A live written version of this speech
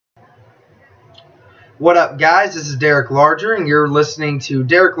What up, guys? This is Derrick Larger, and you're listening to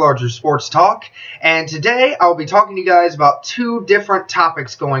Derrick Larger Sports Talk. And today, I'll be talking to you guys about two different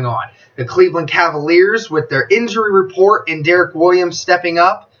topics going on. The Cleveland Cavaliers with their injury report and Derrick Williams stepping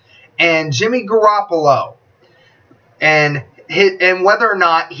up, and Jimmy Grappalo, and whether or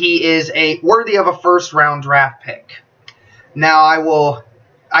not he is worthy of a first-round draft pick. Now,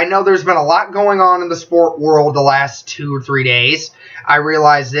 I know there's been a lot going on in the sport world the last 2 or 3 days. I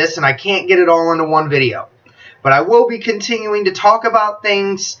realize this, and I can't get it all into one video. But I will be continuing to talk about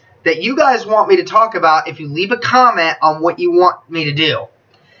things that you guys want me to talk about if you leave a comment on what you want me to do.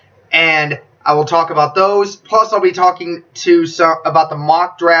 And I will talk about those. Plus, I'll be talking about the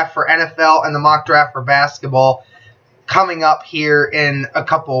mock draft for NFL and the mock draft for basketball coming up here in a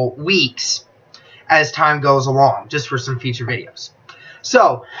couple weeks as time goes along, just for some future videos.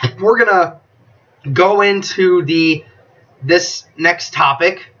 So, we're going to go into this next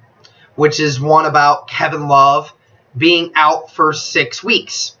topic, which is one about Kevin Love being out for 6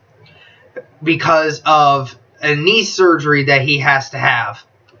 weeks because of a knee surgery that he has to have.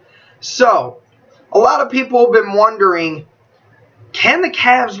 So, a lot of people have been wondering, can the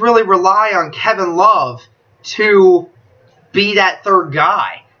Cavs really rely on Kevin Love to be that third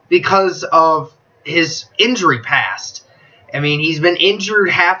guy because of his injury past? I mean, he's been injured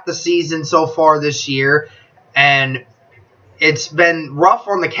half the season so far this year, and it's been rough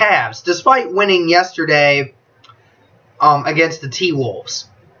on the Cavs, despite winning yesterday against the T-Wolves.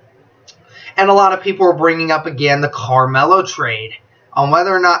 And a lot of people are bringing up again the Carmelo trade on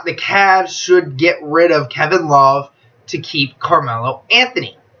whether or not the Cavs should get rid of Kevin Love to keep Carmelo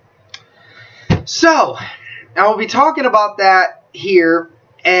Anthony. So, I will be talking about that here,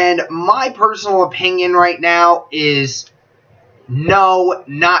 and my personal opinion right now is no,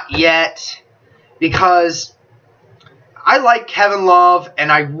 not yet, because I like Kevin Love, and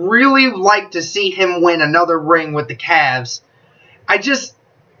I really like to see him win another ring with the Cavs. I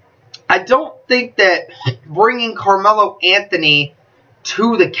don't think that bringing Carmelo Anthony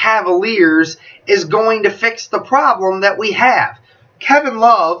to the Cavaliers is going to fix the problem that we have. Kevin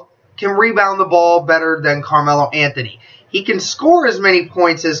Love can rebound the ball better than Carmelo Anthony. He can score as many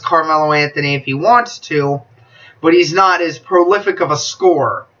points as Carmelo Anthony if he wants to, but he's not as prolific of a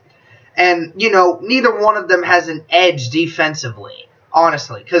scorer. And, you know, neither one of them has an edge defensively,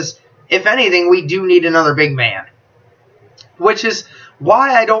 honestly. Because, if anything, we do need another big man. Which is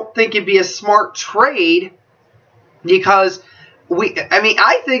why I don't think it'd be a smart trade. Because,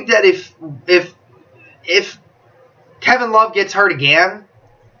 I think that if Kevin Love gets hurt again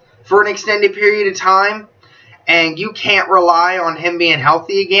for an extended period of time, and you can't rely on him being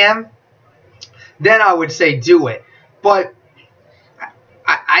healthy again, then I would say do it. But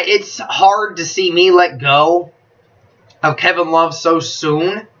it's hard to see me let go of Kevin Love so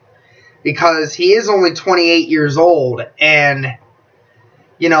soon because he is only 28 years old. And,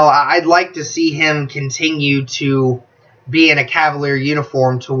 you know, I'd like to see him continue to be in a Cavalier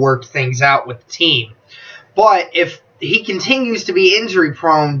uniform to work things out with the team. But if he continues to be injury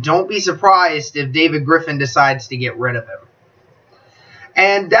prone, don't be surprised if David Griffin decides to get rid of him.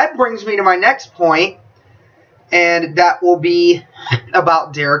 And that brings me to my next point, and that will be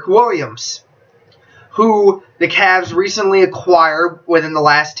about Derrick Williams, who the Cavs recently acquired within the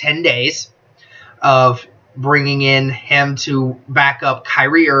last 10 days of bringing in him to back up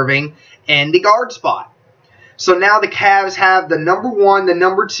Kyrie Irving in the guard spot. So now the Cavs have the number 1, the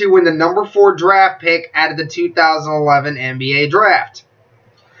number 2, and the number 4 draft pick out of the 2011 NBA draft.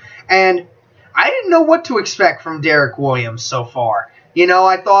 And I didn't know what to expect from Derrick Williams so far. You know,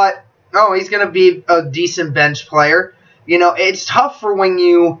 I thought, oh, he's going to be a decent bench player. You know, it's tough for when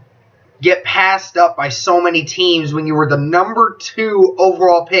you get passed up by so many teams when you were the number 2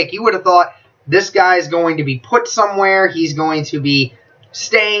 overall pick. You would have thought this guy is going to be put somewhere, he's going to be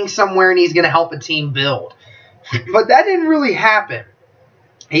staying somewhere, and he's going to help a team build. But that didn't really happen.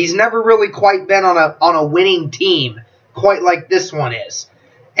 He's never really quite been on a winning team, quite like this one is.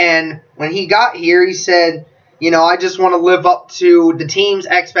 And when he got here, he said, you know, I just want to live up to the team's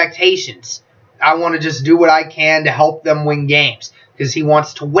expectations. I want to just do what I can to help them win games because he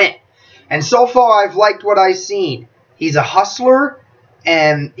wants to win. And so far, I've liked what I've seen. He's a hustler,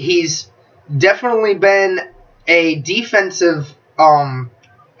 and he's definitely been a defensive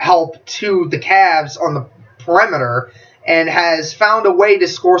help to the Cavs on the perimeter and has found a way to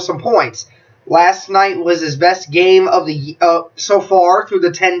score some points. Last night was his best game of the so far through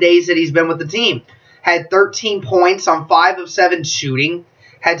the 10 days that he's been with the team. Had 13 points on 5 of 7 shooting,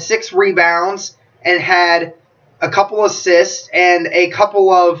 had 6 rebounds, and had a couple assists and a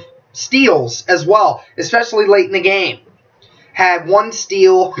couple of steals as well, especially late in the game. Had one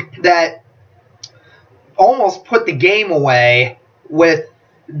steal that almost put the game away with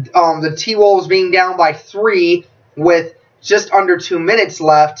the T-Wolves being down by 3 with just under 2 minutes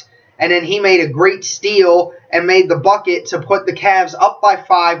left. And then he made a great steal and made the bucket to put the Cavs up by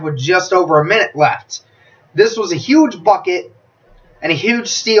 5 with just over a minute left. This was a huge bucket and a huge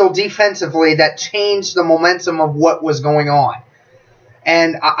steal defensively that changed the momentum of what was going on.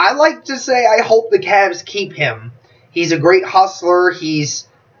 And I like to say I hope the Cavs keep him. He's a great hustler. He's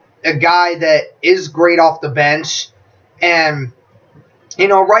a guy that is great off the bench. And, you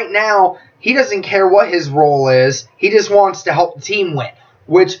know, right now, he doesn't care what his role is. He just wants to help the team win,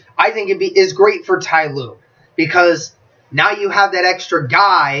 which I think is great for Ty Lue, because now you have that extra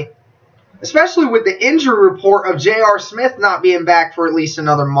guy, especially with the injury report of J.R. Smith not being back for at least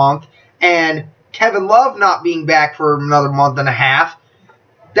another month and Kevin Love not being back for another month and a half.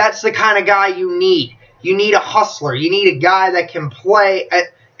 That's the kind of guy you need. You need a hustler. You need a guy that can play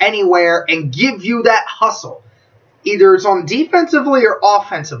anywhere and give you that hustle. Either it's on defensively or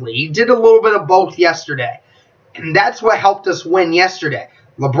offensively. He did a little bit of both yesterday. And that's what helped us win yesterday.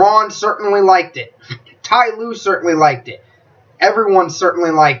 LeBron certainly liked it. Ty Lue certainly liked it. Everyone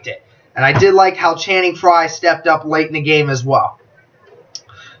certainly liked it. And I did like how Channing Frye stepped up late in the game as well.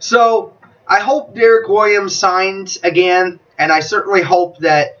 So, I hope Derrick Williams signs again. And I certainly hope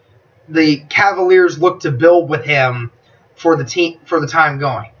that the Cavaliers look to build with him for the time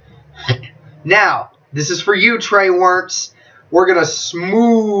going. Now, this is for you, Trey Werntz. We're going to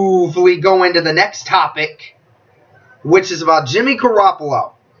smoothly go into the next topic, which is about Jimmy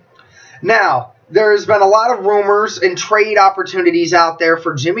Grappalo. Now, there's been a lot of rumors and trade opportunities out there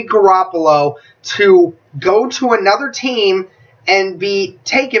for Jimmy Grappalo to go to another team and be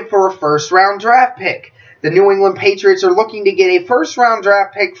taken for a first-round draft pick. The New England Patriots are looking to get a first-round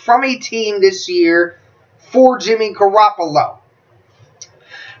draft pick from a team this year for Jimmy Grappalo.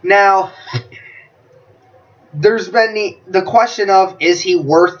 Now, there's been the question of, is he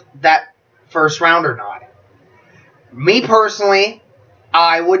worth that first round or not? Me personally,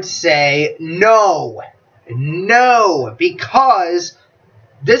 I would say no. No, because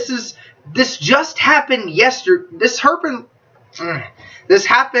this just happened yesterday. This happened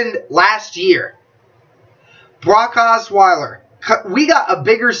last year. Brock Osweiler. We got a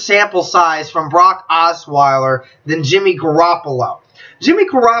bigger sample size from Brock Osweiler than Jimmy Grappalo. Jimmy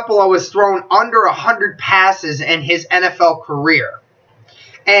Grappalo has thrown under 100 passes in his NFL career.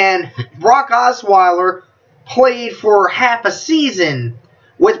 And Brock Osweiler played for half a season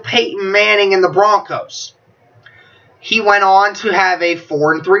with Peyton Manning and the Broncos. He went on to have a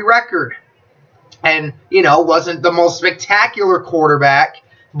 4-3 record. And, you know, wasn't the most spectacular quarterback,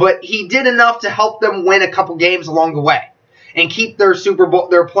 but he did enough to help them win a couple games along the way and keep their Super Bowl,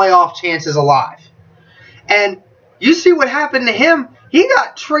 their playoff chances alive. And you see what happened to him. He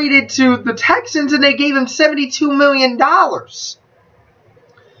got traded to the Texans and they gave him $72 million.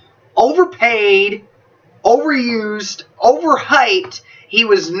 Overpaid, overused, overhyped. He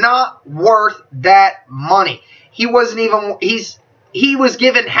was not worth that money. He wasn't even, he was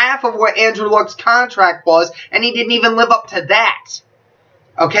given half of what Andrew Luck's contract was, and he didn't even live up to that.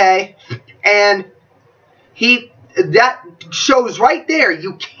 Okay? And that shows right there,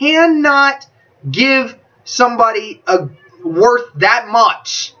 you cannot give somebody worth that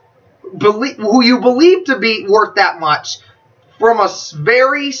much, who you believe to be worth that much, from a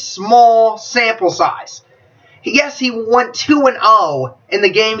very small sample size. Yes, he went 2-0 in the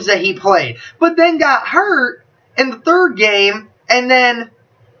games that he played, but then got hurt in the third game, and then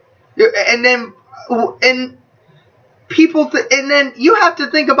you have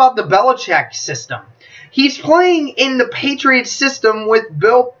to think about the Belichick system. He's playing in the Patriots system with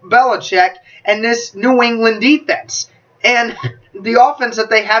Bill Belichick and this New England defense. And the offense that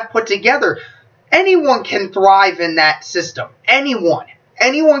they have put together, anyone can thrive in that system. Anyone.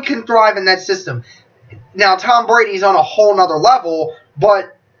 Anyone can thrive in that system. Now, Tom Brady's on a whole nother level,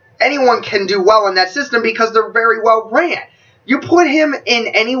 but anyone can do well in that system because they're very well ran. You put him in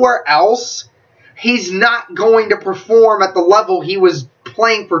anywhere else, he's not going to perform at the level he was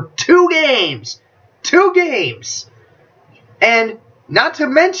playing for 2 games. 2 games. And not to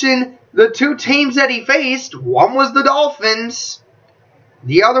mention the 2 teams that he faced. One was the Dolphins.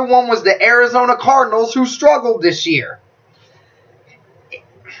 The other one was the Arizona Cardinals, who struggled this year.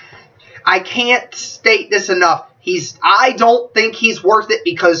 I can't state this enough. I don't think he's worth it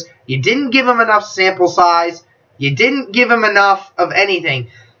because you didn't give him enough sample size. You didn't give him enough of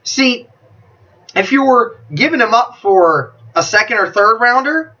anything. See, if you were giving him up for a second or third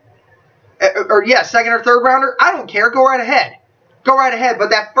rounder, second or third rounder, I don't care. Go right ahead. Go right ahead.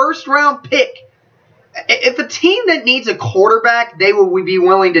 But that first round pick, If a team that needs a quarterback, they would be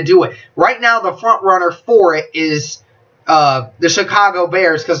willing to do it. Right now, the front runner for it is the Chicago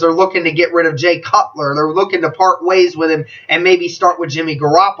Bears because they're looking to get rid of Jay Cutler. They're looking to part ways with him and maybe start with Jimmy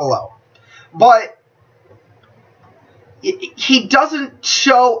Grappalo. But he doesn't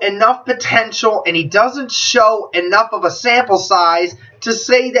show enough potential and he doesn't show enough of a sample size to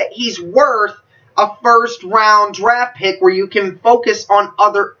say that he's worth a first-round draft pick where you can focus on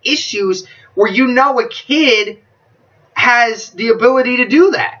other issues where you know a kid has the ability to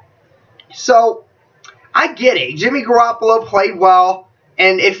do that. So, I get it. Jimmy Grappalo played well,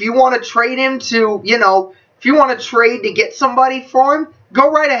 and if you want to trade him to, if you want to trade to get somebody for him, go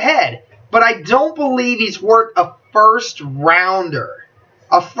right ahead. But I don't believe he's worth a first-rounder.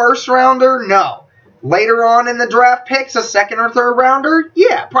 A first-rounder? No. Later on in the draft picks, a second or third rounder?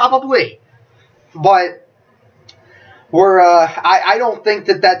 Yeah, probably. But I don't think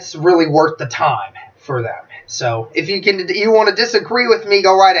that that's really worth the time for them. So if you want to disagree with me,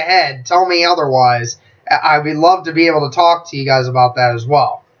 go right ahead. Tell me otherwise. I would love to be able to talk to you guys about that as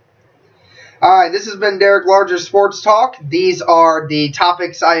well. All right, this has been Derrick Larger Sports Talk. These are the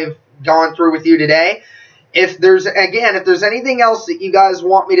topics I've gone through with you today. If there's anything else that you guys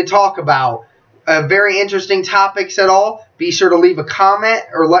want me to talk about, very interesting topics at all, be sure to leave a comment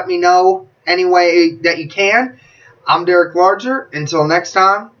or let me know any way that you can. I'm Derrick Larger. Until next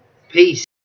time, peace.